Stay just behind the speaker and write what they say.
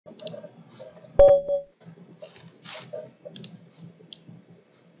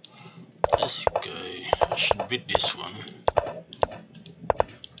I should beat this one.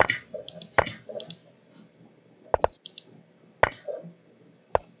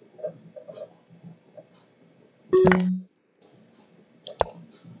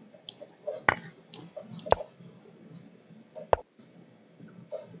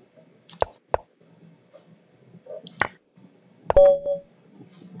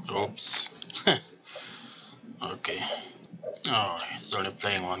 Oops. Okay. Oh, he's only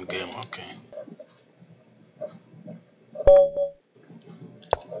playing one game. Okay.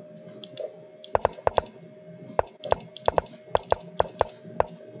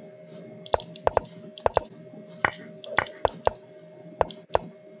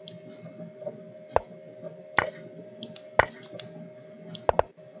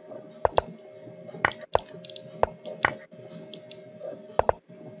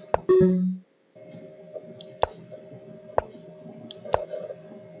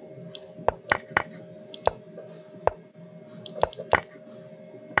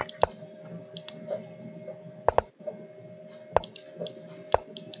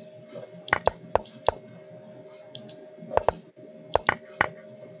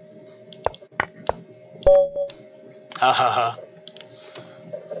 Ha ha ha.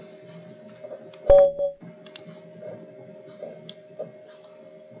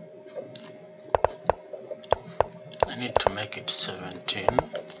 I need to make it 17.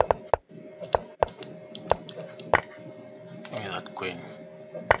 Give me that queen.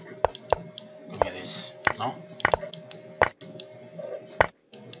 Give me this. No?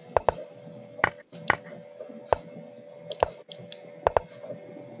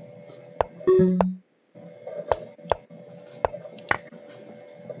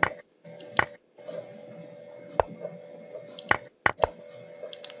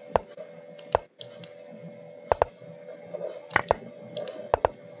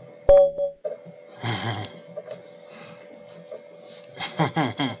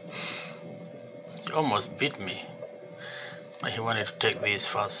 He almost beat me. But he wanted to take this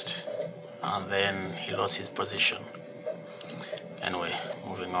first. And then he lost his position. Anyway,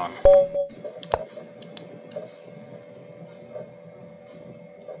 moving on.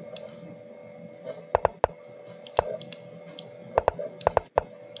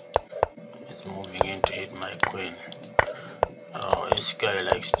 He's moving in to hit my queen. Oh, this guy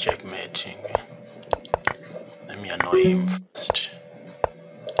likes checkmating. Let me annoy him first.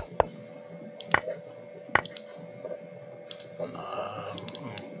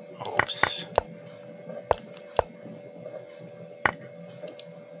 Oops.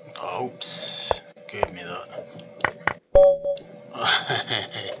 Oops. Give me that.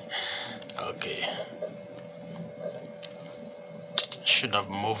 Okay. Should have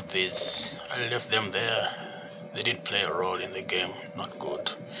moved these. I left them there. They didn't play a role in the game. Not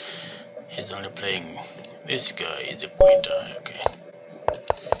good. He's only playing. This guy is a quitter. Okay.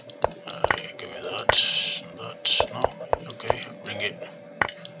 Give me that. That. No. Okay. Bring it.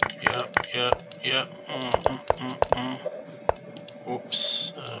 Yep.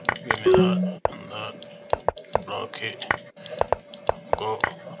 Oops. Give me that and that. Block it. Go.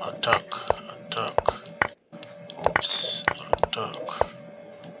 Attack. Oops. Attack.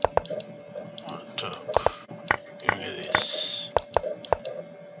 Give me this.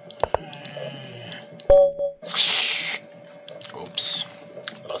 Oops.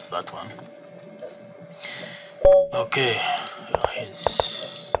 Lost that one. Okay.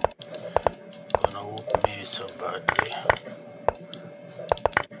 He's gonna whoop me so badly.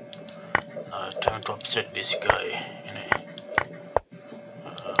 Now time to upset this guy.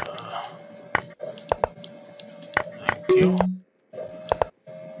 Thank you.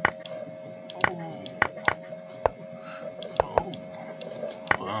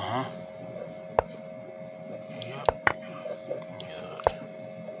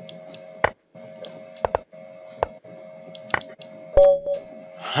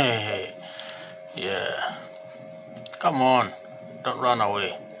 Hey, yeah. Come on, don't run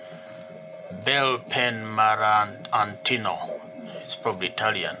away. Bel Pen Marantino. It's probably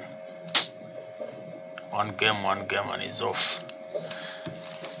Italian. One game and he's off.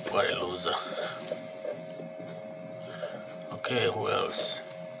 What a loser. Okay, who else?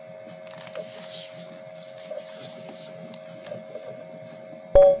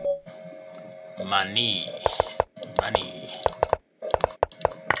 Money.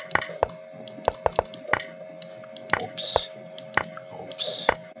 Oops.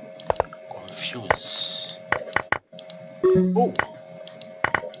 Confuse. Oh.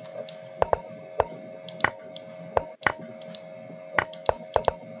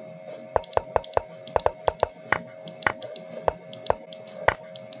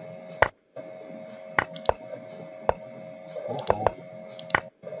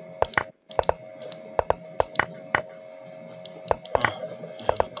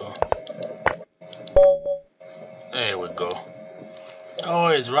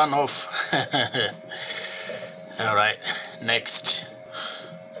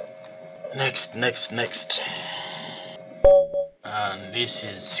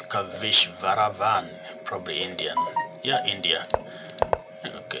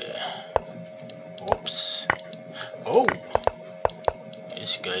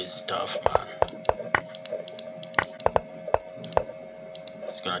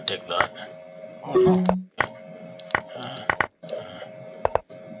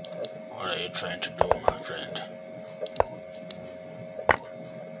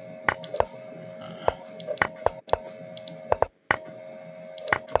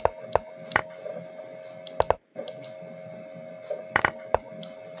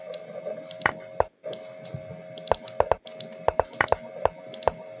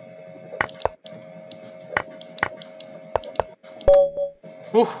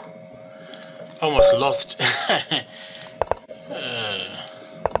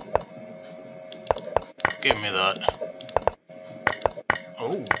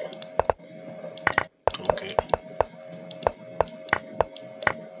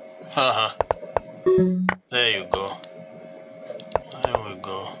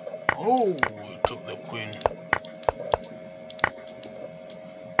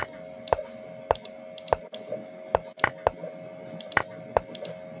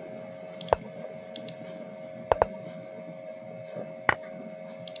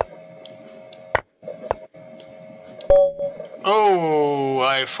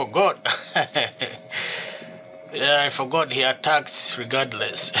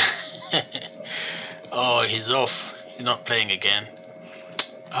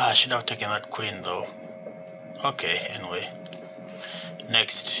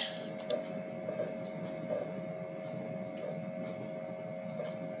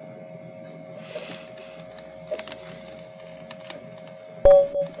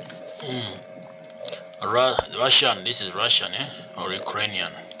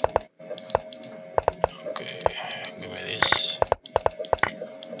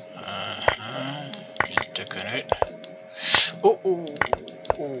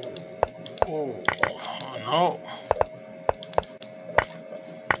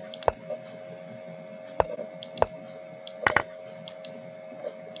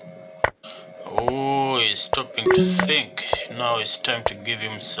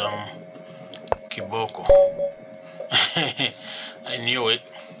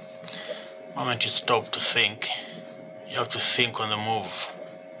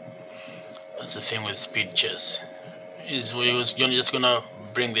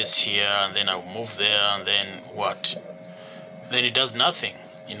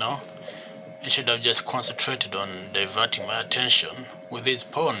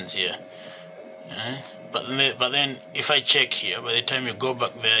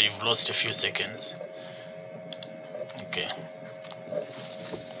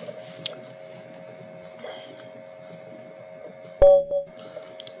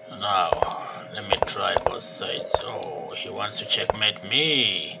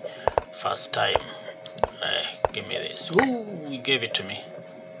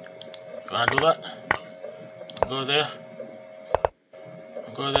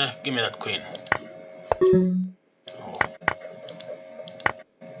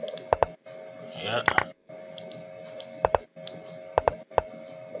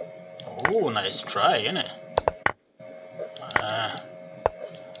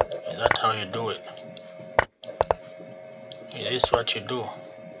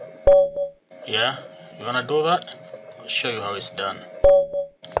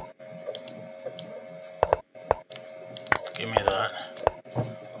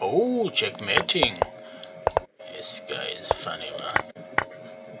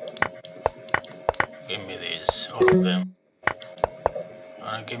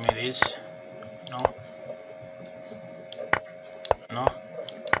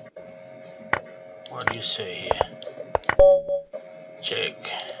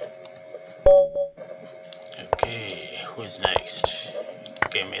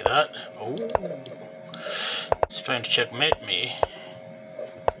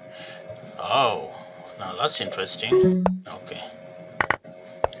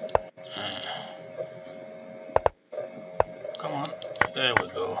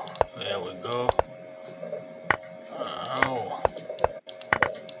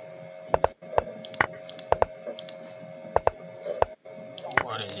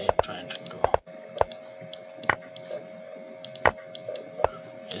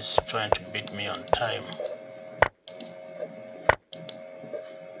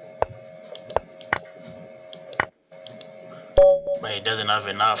 but he doesn't have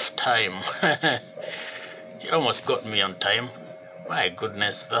enough time. He almost got me on time. My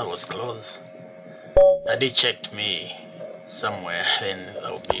goodness, that was close. Had he checked me somewhere, then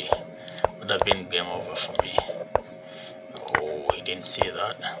that would have been game over for me. Oh, he didn't see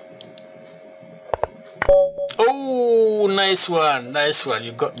that. Oh, nice one,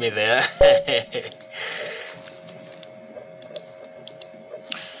 you got me there.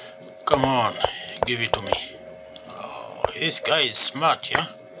 Come on, give it to me. Oh, this guy is smart, yeah?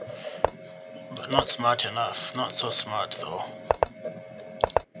 But not smart enough, not so smart though.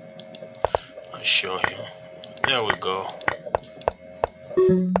 I'll show him. There we go.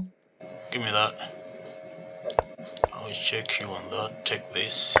 Give me that. I'll check you on that. Take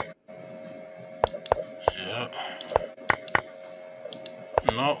this. Yeah.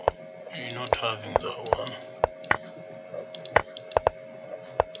 No, you're not having that one.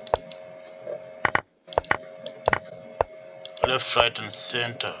 Left, right, and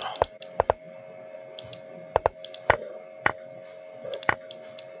center.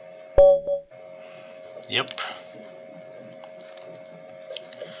 Yep.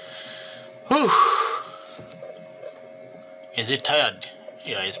 Whew. Is he tired?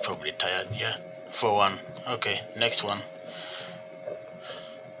 Yeah, he's probably tired. Yeah. 4-1. Okay, next one.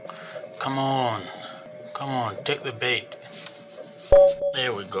 Come on. Come on, take the bait.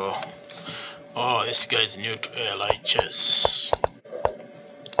 There we go. Oh, this guy's new to LHS.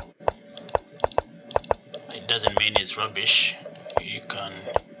 It doesn't mean he's rubbish. You can...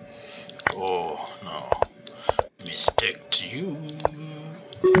 Oh, no. Mistake to you.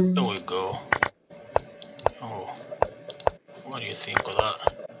 There we go. Oh, what do you think of that?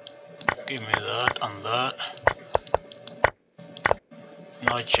 Give me that and that.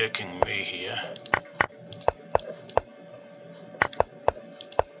 Not checking me here.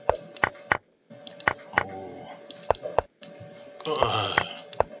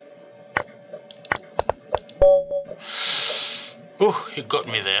 Oh, he got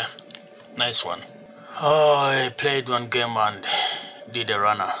me there. Nice one. Oh, I played one game and did a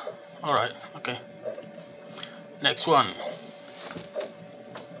runner. Alright, okay. Next one.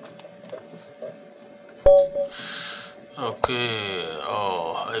 Okay,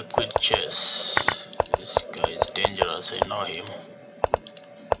 oh, I quit chess. This guy is dangerous, I know him.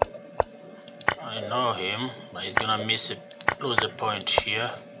 But he's gonna lose a point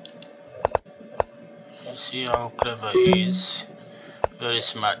here. You see how clever he is. Very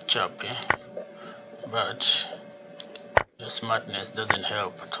smart chap, yeah? But your smartness doesn't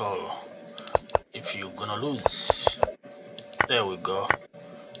help at all if you're gonna lose. There we go.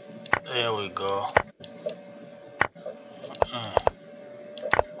 There we go.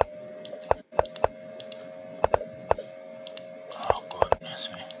 Oh, goodness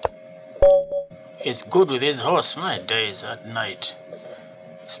me. He's good with his horse. My days at night.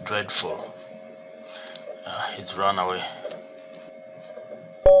 It's dreadful. He's run away.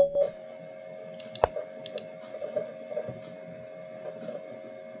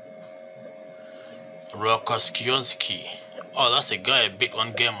 Rokoskioski. Oh, that's a guy I beat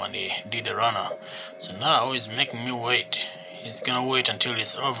one game and he did a runner. So now he's making me wait. He's gonna wait until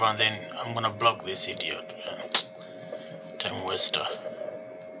it's over and then I'm gonna block this idiot. Time waster.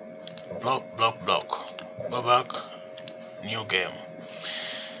 Block, block, block. Go back. New game.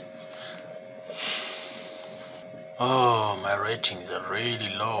 Oh, my ratings are really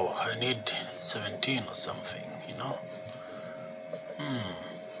low. I need 17 or something, you know?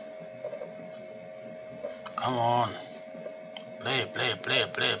 Come on. Play, play, play,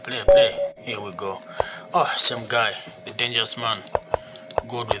 play, play, play. Here we go. Oh, some guy. The dangerous man.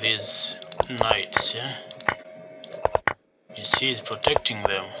 Good with his knights, yeah? You see, he's protecting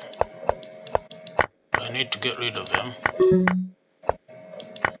them. I need to get rid of them.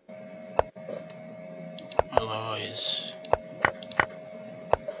 Otherwise...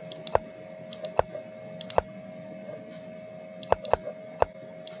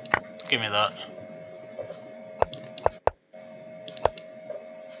 Give me that.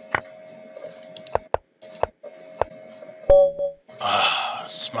 Ah,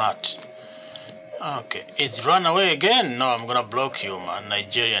 smart. Okay, it's run away again. No, I'm gonna block you, man.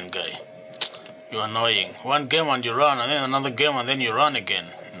 Nigerian guy. You're annoying. One game and you run, and then another game and then you run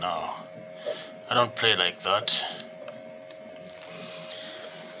again. No, I don't play like that.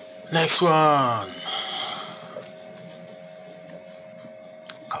 Next one.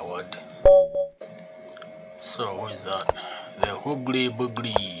 Coward. So, who is that? The Hoogly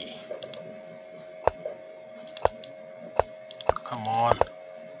Boogly. Come on.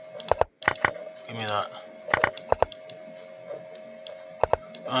 Give me that.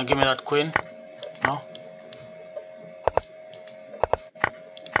 Give me that queen? No?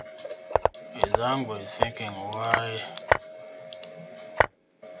 angry, thinking why.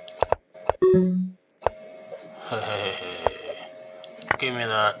 Give me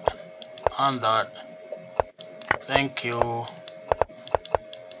that and that. Thank you.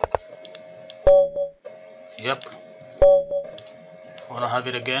 Yep. Wanna have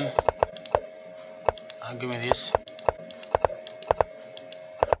it again? Give me this.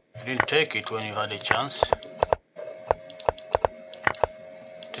 You didn't take it when you had a chance.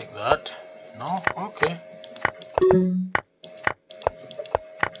 Take that. No? Okay.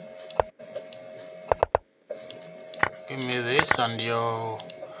 Give me this and you.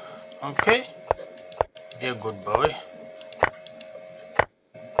 Okay. Be a good boy.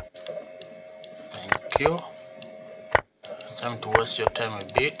 Thank you. Time to waste your time a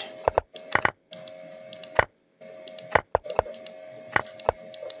bit.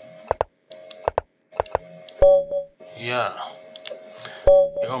 Yeah.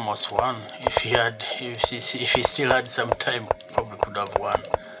 He almost won. If he still had some time, probably could have won.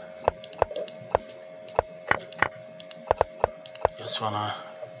 Just wanna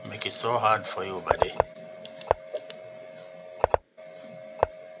make it so hard for you, buddy.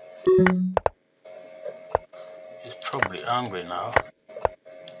 He's probably angry now.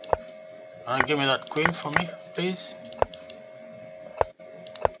 Give me that queen for me, please.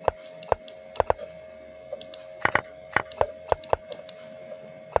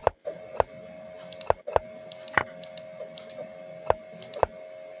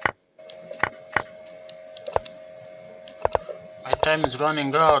 My time is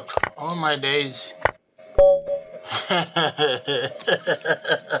running out. All my days.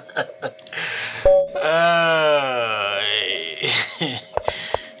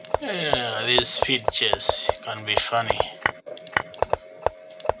 Yeah, this speed chess can be funny.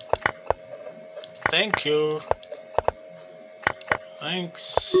 Thank you.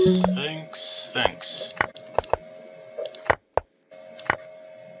 Thanks, thanks, thanks.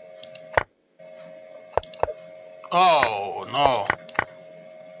 Oh, no.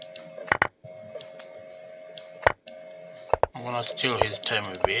 I'm gonna steal his time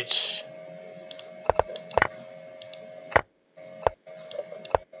a bit.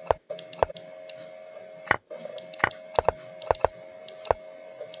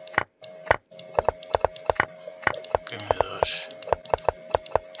 Give me that.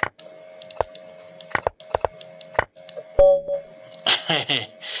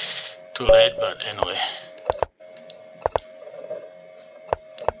 Too late, but anyway.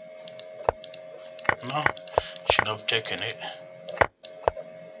 No, should have taken it.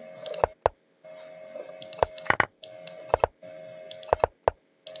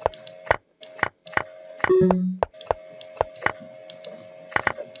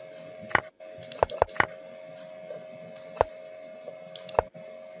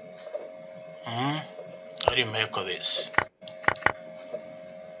 What do you make of this?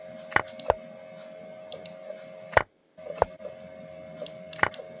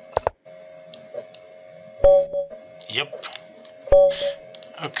 Yep.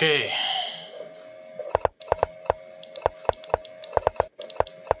 Okay.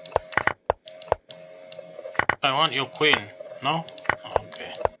 I want your queen. No?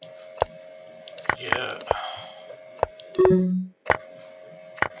 Okay. Yeah.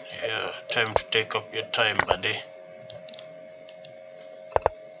 Yeah, time to take up your time, buddy.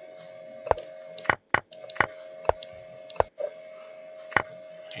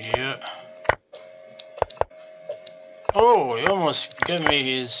 Yeah. Oh, you almost gave me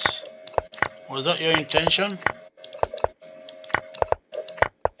his... Was that your intention?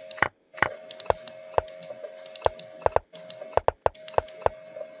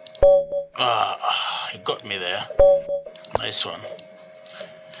 Ah, he got me there. Nice one.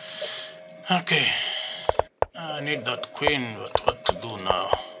 Okay. I need that queen, but what to do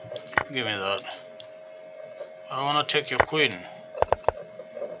now? Give me that. I wanna take your queen.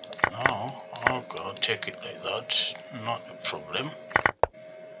 No, okay, I'll take it like that. Not a problem.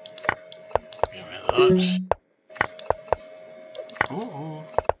 Give me that. Ooh.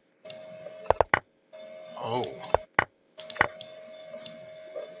 Oh.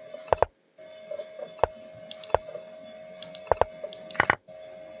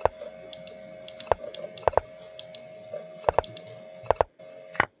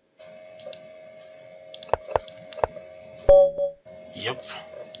 Yep.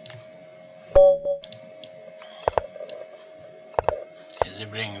 Is he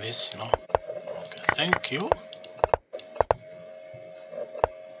bringing this? No. Okay, thank you.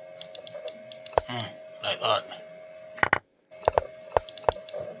 Like that.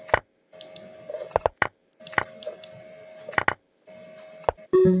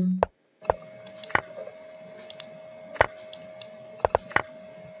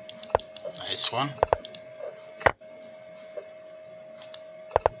 this one.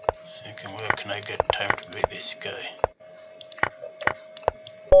 Thinking, where can I get time to beat this guy?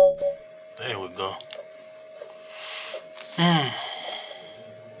 There we go.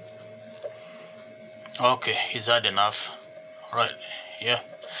 Okay, he's had enough. Right, yeah.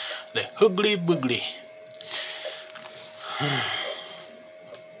 The ugly boogly.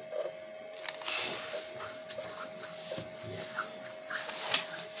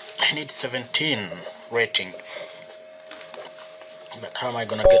 I need 17 rating. But how am I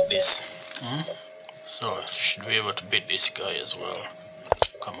gonna get this? So I should be able to beat this guy as well.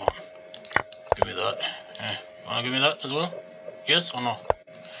 Come on. Give me that. You wanna give me that as well? Yes or no?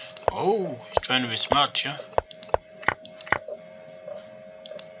 Oh, you're trying to be smart, yeah?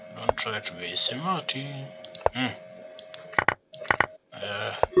 Don't try to be smarty. I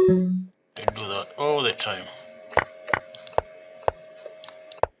do that all the time.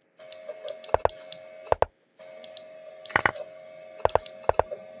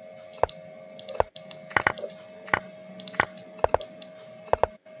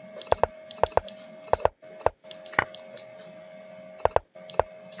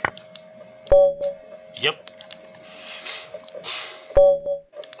 Yep.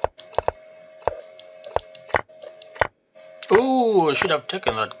 Oh, I should have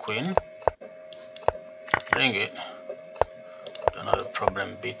taken that queen. Dang it. Don't have a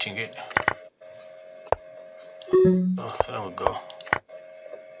problem beating it. Oh, there we go.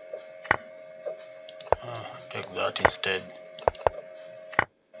 Take that instead.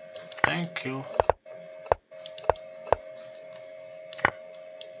 Thank you.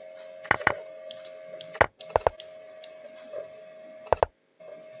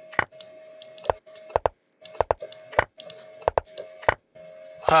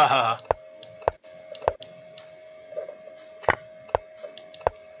 Haha.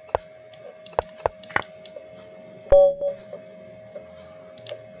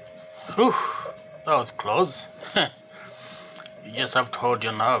 Whew, that was close. You just have to hold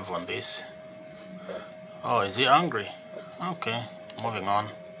your nerve on this. Oh, is he angry? Okay, moving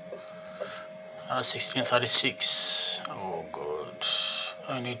on. 1636. Oh god.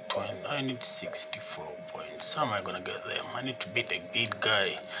 I need 64 points. How am I gonna get them? I need to beat a big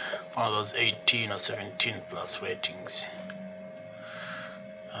guy. One of those 18 or 17 plus ratings.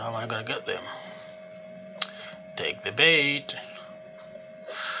 How am I gonna get them? Take the bait.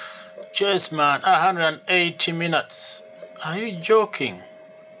 Chess man, 180 minutes. Are you joking?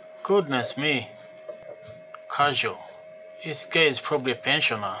 Goodness me. Casual. This guy is probably a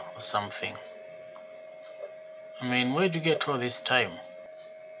pensioner or something. I mean, where'd you get all this time?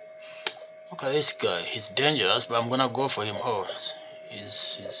 Look at this guy. He's dangerous, but I'm gonna go for him. Oh,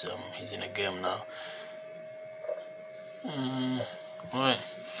 he's in a game now. Right.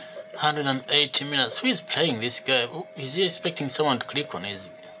 180 minutes. Who is playing this guy? Oh, is he expecting someone to click on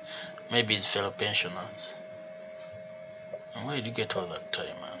his? Maybe his fellow pensioners. And where did you get all that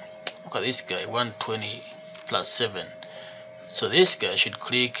time, man? Look at this guy. 120 plus 7. So this guy should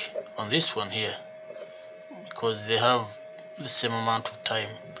click on this one here, because they have the same amount of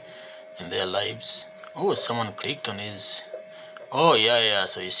time in their lives. Oh, someone clicked on his. Oh yeah,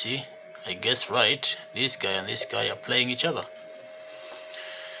 so you see, I guess right, this guy and this guy are playing each other.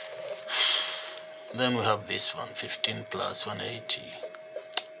 Then we have this one, 15 plus 180.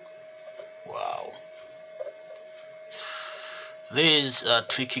 Wow, these are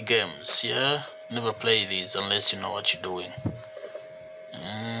tricky games. Yeah, never play these unless you know what you're doing.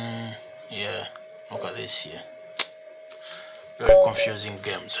 Yeah, look at this here. Very confusing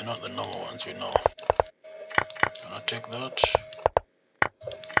games, not the normal ones we know. I'll take that.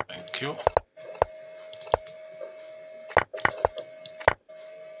 Thank you.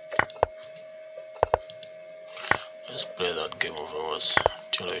 Let's play that game of ours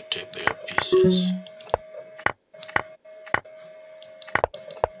till I take their pieces.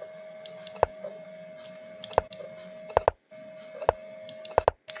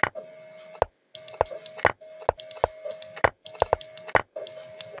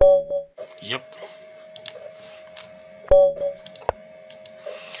 Yep.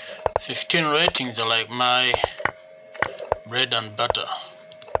 15 ratings are like my bread and butter.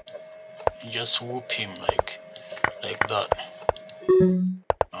 You just whoop him like that.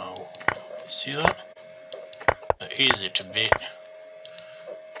 Oh, you see that? They're easy to beat.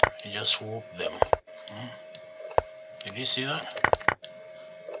 You just whoop them. Did you see that?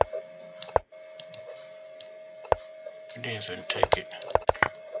 You didn't even take it.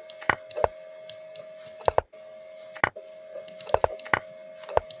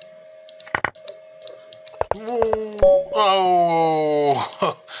 Oh,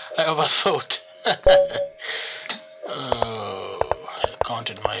 I overthought. Oh, I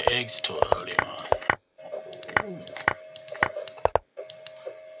counted my eggs too early, man.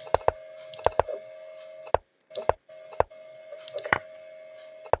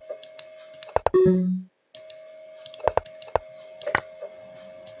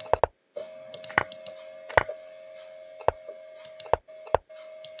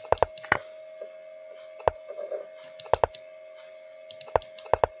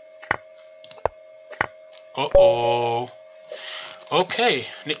 Uh-oh. Okay,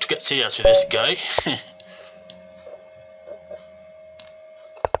 need to get serious with this guy.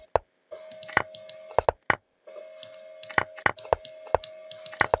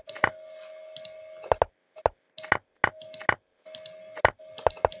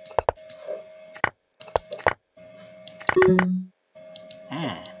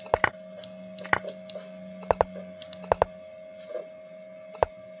 Hmm.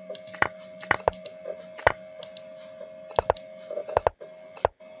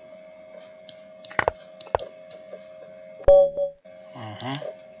 Mm-hmm.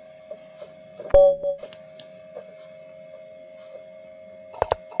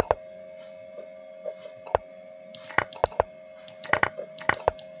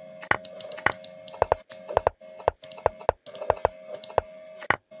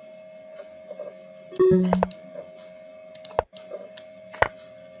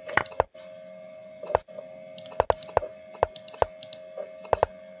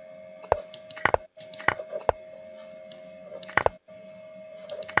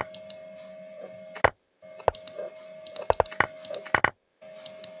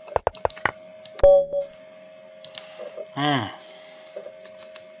 Hmm.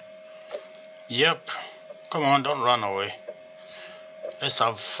 Yep. Come on, don't run away. Let's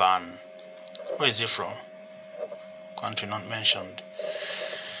have fun. Where is he from? Country not mentioned.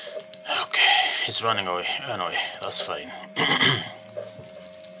 Okay, he's running away. Anyway, that's fine.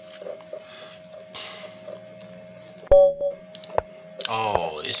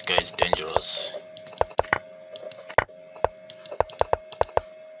 Oh, this guy is dangerous.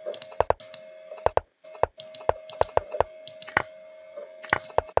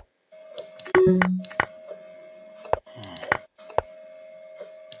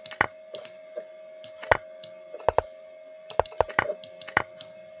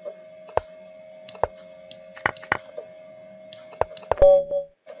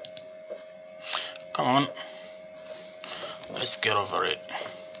 Come on. Let's get over it.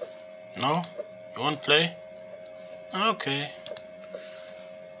 No? You won't play? Okay.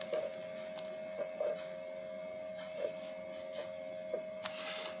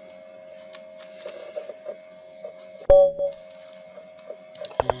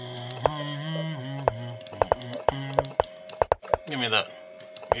 Give me that.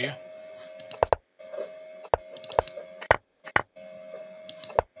 Will you?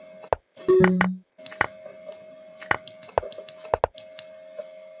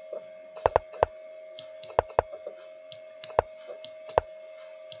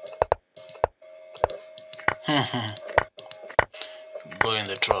 Go in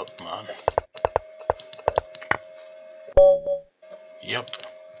the trap, man. Yep.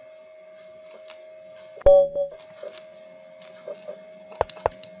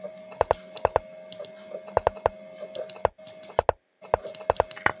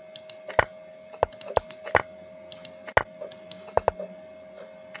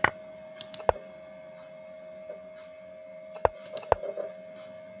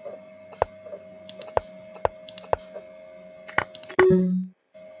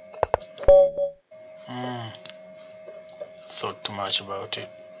 Thought too much about it.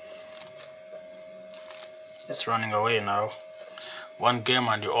 It's running away now. One game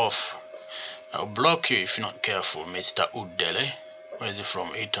and you're off. I'll block you if you're not careful, Mr. Udele. Where is he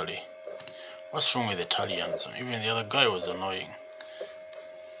from? Italy. What's wrong with Italians? Even the other guy was annoying.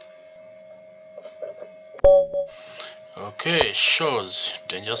 Okay, shows.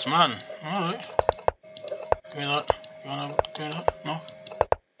 Dangerous man. Alright. Give me that. You wanna give me that? No?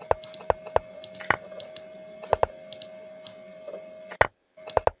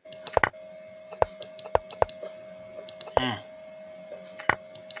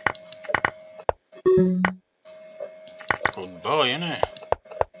 Good boy, innit?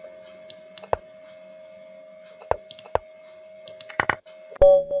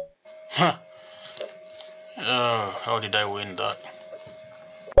 Huh. Oh, how did I win that?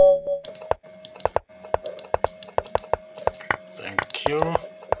 Thank you.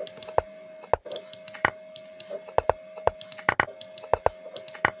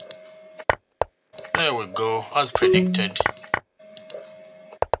 There we go, as predicted.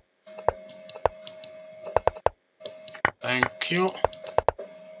 you.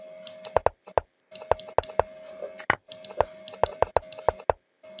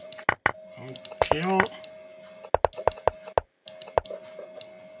 Thank you.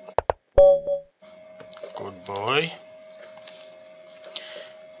 Good boy.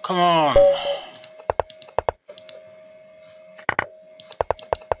 Come on.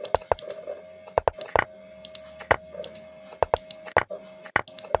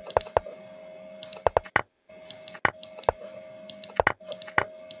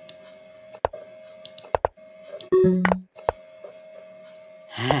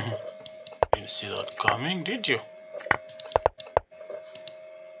 Didn't see that coming, did you?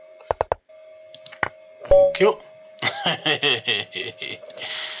 Thank you.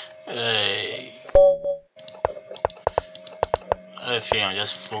 Hey. I feel I'm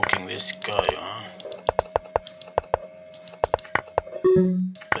just fluking this guy, man.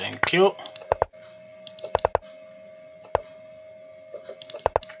 Thank you.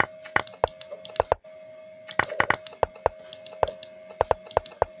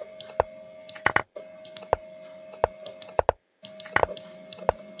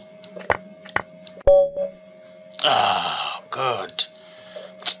 Ah, God.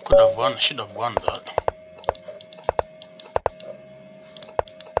 Could have won, should have won that.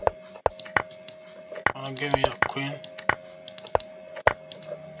 Give me a queen.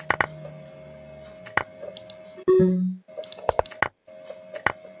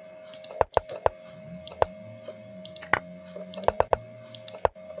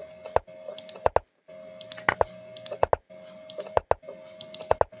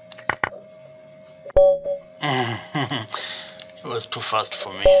 It was too fast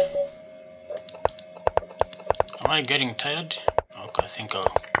for me. Am I getting tired? Okay, I think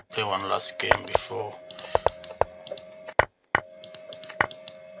I'll play one last game before.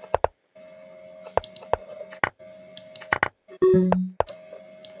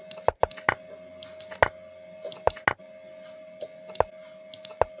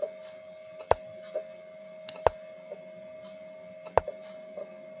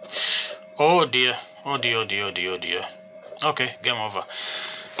 Oh dear, oh dear, oh dear, oh dear, oh dear. Okay, game over.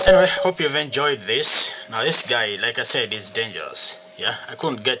 Anyway, hope you've enjoyed this. Now this guy, like I said, is dangerous. Yeah, I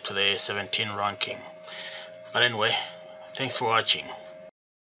couldn't get to the 17 ranking. But anyway, thanks for watching.